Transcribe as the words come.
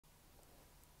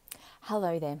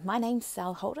Hello there, my name's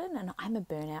Sal Holden and I'm a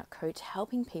burnout coach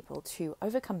helping people to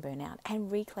overcome burnout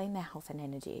and reclaim their health and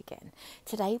energy again.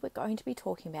 Today we're going to be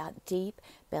talking about deep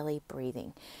belly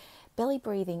breathing. Belly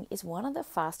breathing is one of the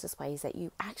fastest ways that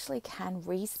you actually can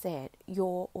reset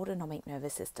your autonomic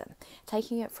nervous system.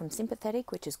 Taking it from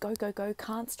sympathetic, which is go, go, go,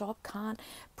 can't stop, can't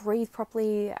breathe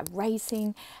properly,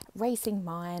 racing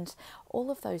mind,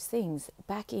 all of those things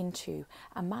back into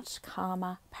a much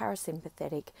calmer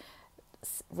parasympathetic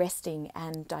resting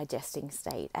and digesting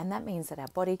state, and that means that our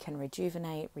body can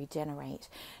rejuvenate, regenerate.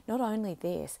 Not only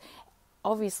this,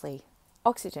 obviously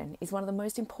oxygen is one of the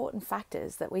most important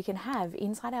factors that we can have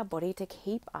inside our body to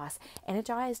keep us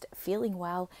energized, feeling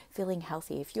well, feeling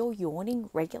healthy. If you're yawning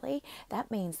regularly,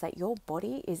 that means that your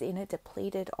body is in a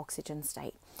depleted oxygen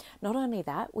state. Not only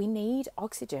that, we need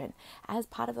oxygen as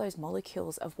part of those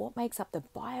molecules of what makes up the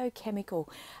biochemical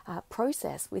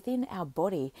process within our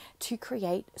body to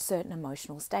create certain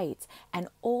emotional states. And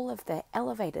all of the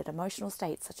elevated emotional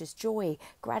states such as joy,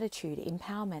 gratitude,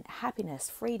 empowerment, happiness,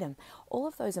 freedom, all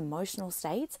of those emotional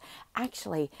states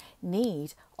actually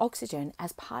need oxygen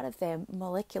as part of their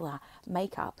molecular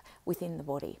makeup within the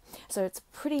body. So it's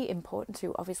pretty important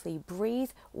to obviously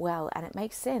breathe well, and it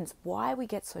makes sense why we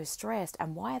get so stressed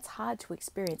and why it's hard to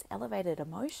experience elevated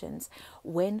emotions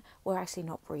when we're actually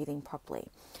not breathing properly.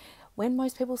 When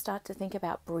most people start to think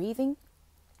about breathing,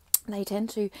 they tend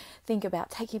to think about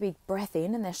taking a big breath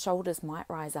in and their shoulders might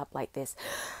rise up like this.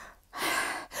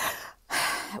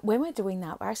 When we're doing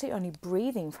that, we're actually only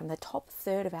breathing from the top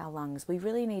third of our lungs. We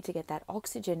really need to get that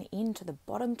oxygen into the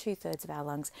bottom 2/3 of our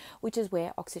lungs, which is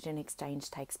where oxygen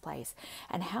exchange takes place.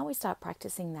 And how we start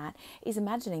practicing that is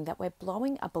imagining that we're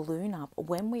blowing a balloon up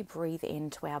when we breathe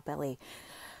into our belly.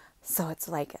 So it's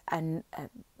like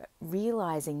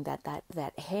realizing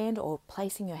that hand, or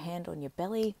placing your hand on your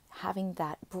belly, having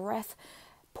that breath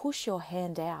push your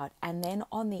hand out, and then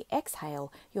on the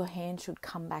exhale your hand should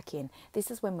come back in.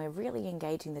 This is when we're really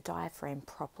engaging the diaphragm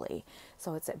properly.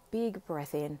 So it's a big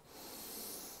breath in,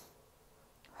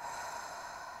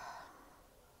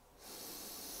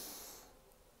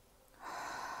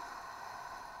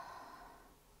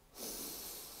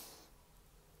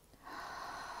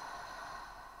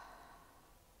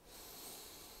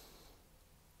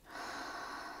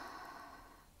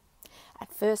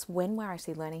 first, when we're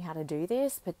actually learning how to do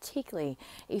this, particularly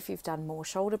if you've done more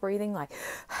shoulder breathing, like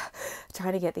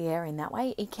trying to get the air in that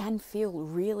way, it can feel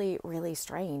really, really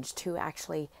strange to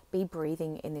actually be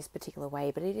breathing in this particular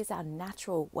way, but it is our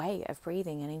natural way of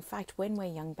breathing. And in fact, when we're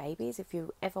young babies, if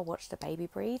you ever watched a baby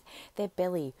breathe, their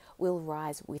belly will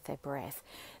rise with their breath.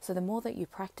 So the more that you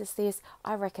practice this,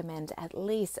 I recommend at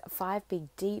least 5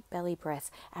 big deep belly breaths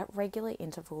at regular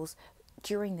intervals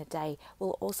during the day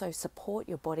will also support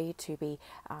your body to be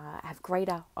have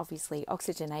greater, obviously,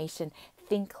 oxygenation,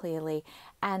 think clearly,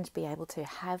 and be able to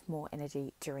have more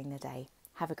energy during the day.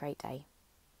 Have a great day.